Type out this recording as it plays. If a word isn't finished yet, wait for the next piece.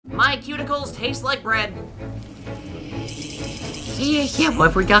My cuticles taste like bread.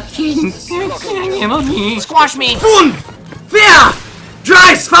 Production. Squash me. 5, 4, 3, 2,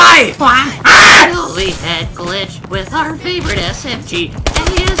 1. We had glitch with our favorite SMG,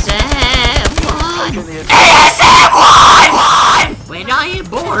 ASM1. ASM1! When I am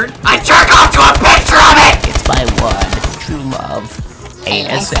bored, I jerk off to a picture of it! It's my one true love,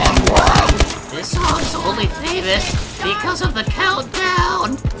 ASM1. this song's only famous because of the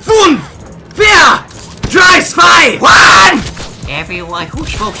countdown. 5, 4, 3, 2, 1. Everyone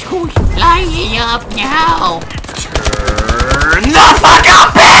who's lining up now. Turn the fuck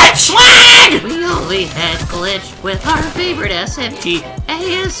up, bitch! Swing! We only had glitch with our favorite SMG,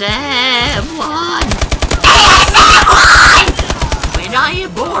 ASM1. ASM1! When I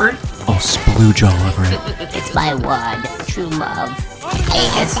am bored, I'll splooge all over it. It's my one true love,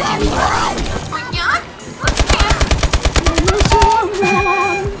 ASM1.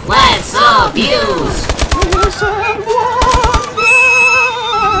 let's abuse.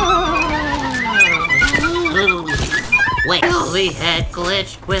 Wait, we had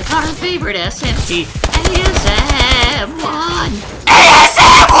glitch with our favorite SMG, ASM1.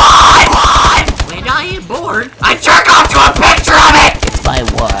 ASM1! When I am bored, I jerk off to a picture of it! It's my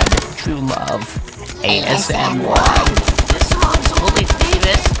one true love, ASM1. this song's only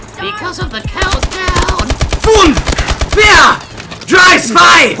famous because of the countdown. 5, 4, 3,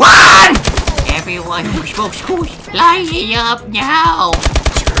 2, 1. Everyone who's lining up now.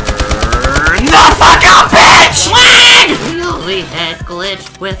 Turn the fuck up, bitch! Swing! We only had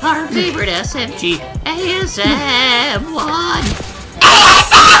glitch with our favorite SMG, ASM1.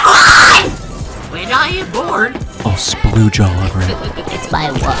 ASM1! When I am bored, I'll splooge all over it. It's my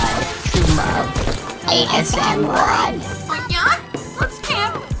one true love, ASM1.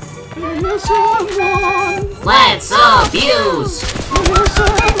 let's abuse.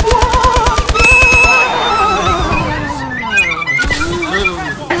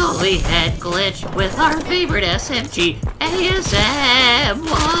 We had glitch with our favorite SMG, ASM1.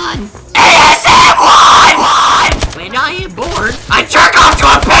 ASM1! When I am bored, I jerk off to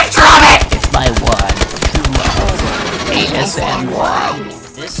a picture of it! It's my one true love,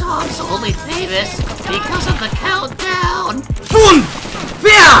 ASM1. this song's only famous because of the countdown. 5, 4,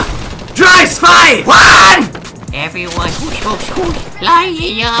 3, 2, 1. Everyone who's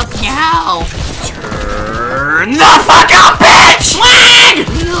lining up now. Turn the fuck up, bitch! Swing!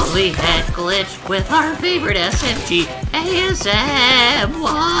 We only had glitch with our favorite SMG, ASM1.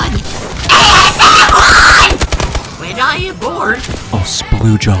 ASM1! When I am bored, I'll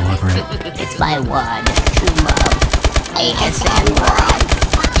splooge all over it. It's my one true love, ASM1.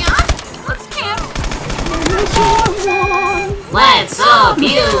 let's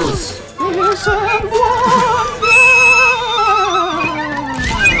abuse.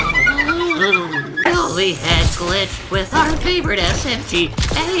 We had glitch with our favorite SMG,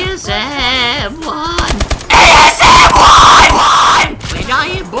 ASM1. ASM1! When I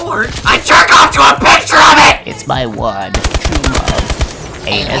am bored, I jerk off to a picture of it! It's my one true love,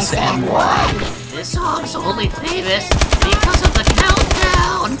 ASM1. this song's only famous because of the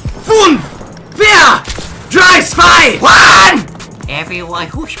countdown. 5, 4, 3, 2, 1. Everyone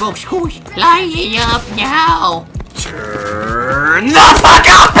who's lining up now. Turn the fuck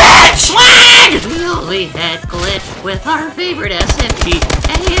up, bitch! Swing! We only had glitch with our favorite SMG,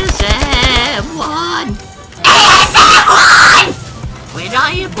 ASM1. ASM1! When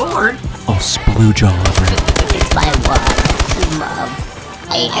I am bored, I'll splooge all over it. It's my one true love,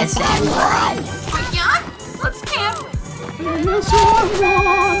 ASM1.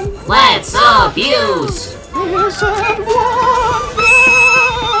 let's abuse.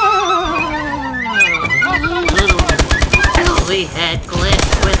 We had glitch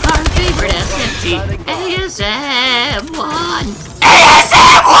with our favorite SMG, ASM1.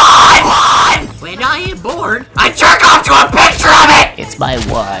 ASM1! When I am bored, I jerk off to a picture of it! It's my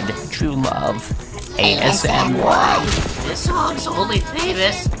one true love, ASM1. this song's only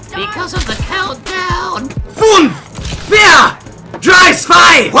famous because of the countdown. 5, 4, 3,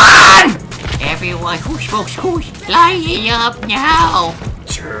 2, 1. Everyone who's lining up now.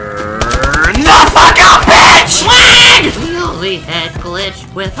 Turn the fuck up, bitch! Swing! We only had glitch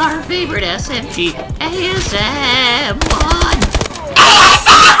with our favorite SMG, ASM1.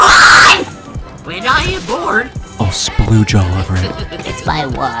 ASM1! When I am bored, I'll splooge all over it. It's my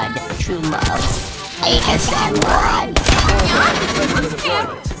one true love, ASM1.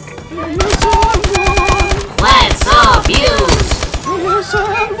 let's abuse.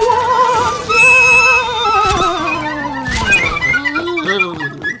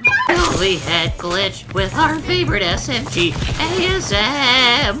 We had glitch glitch with our favorite SMG,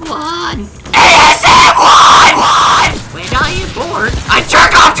 ASM1. ASM1! When I am bored, I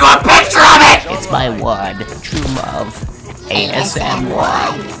jerk off to a picture of it! It's my one true love.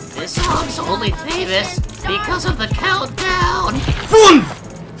 ASM1. this song's only famous because of the countdown. 5,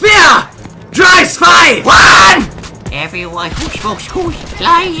 4, 3, 2, 1! Everyone whoosh,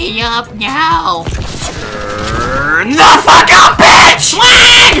 line up now. Turn the fuck up, bitch!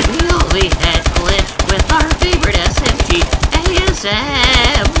 Swing! We only had glitch with our favorite SMG,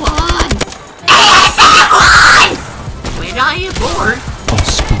 ASM1. ASM1! When I am bored, I'll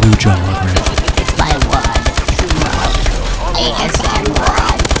splooge all over it. It's my one true love.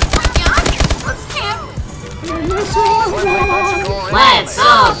 ASM1. let's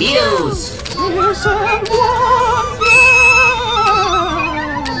abuse. ASM1.